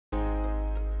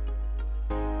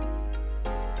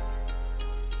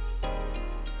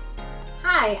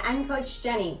Hi, I'm Coach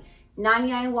Jenny,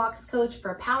 99 Walks coach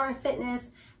for power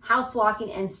fitness, house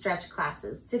walking, and stretch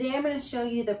classes. Today I'm going to show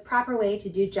you the proper way to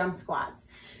do jump squats.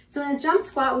 So in a jump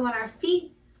squat, we want our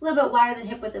feet a little bit wider than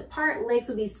hip width apart. Legs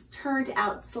will be turned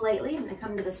out slightly. I'm going to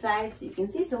come to the side so you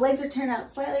can see. So legs are turned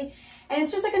out slightly. And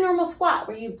it's just like a normal squat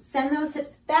where you send those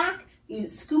hips back, you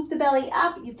scoop the belly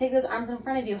up, you take those arms in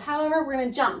front of you. However, we're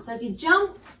going to jump. So as you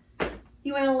jump,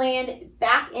 you want to land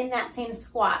back in that same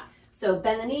squat. So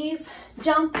bend the knees,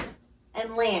 jump,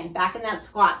 and land back in that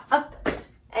squat, up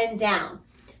and down.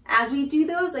 As we do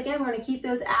those, again, we're going to keep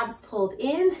those abs pulled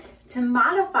in. To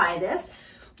modify this,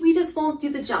 we just won't do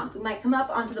the jump. We might come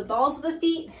up onto the balls of the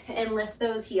feet and lift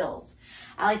those heels.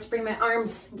 I like to bring my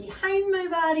arms behind my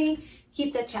body,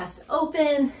 keep the chest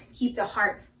open, keep the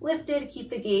heart lifted, keep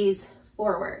the gaze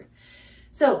forward.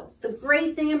 So the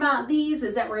great thing about these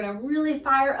is that we're going to really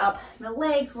fire up the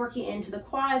legs, working into the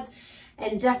quads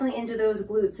and definitely into those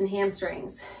glutes and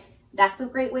hamstrings. That's a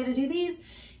great way to do these.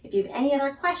 If you have any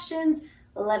other questions,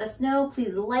 let us know.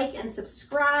 Please like and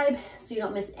subscribe so you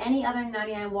don't miss any other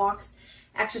 99 Walks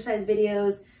exercise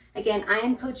videos. Again, I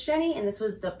am Coach Jenny, and this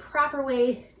was the proper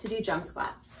way to do jump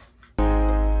squats.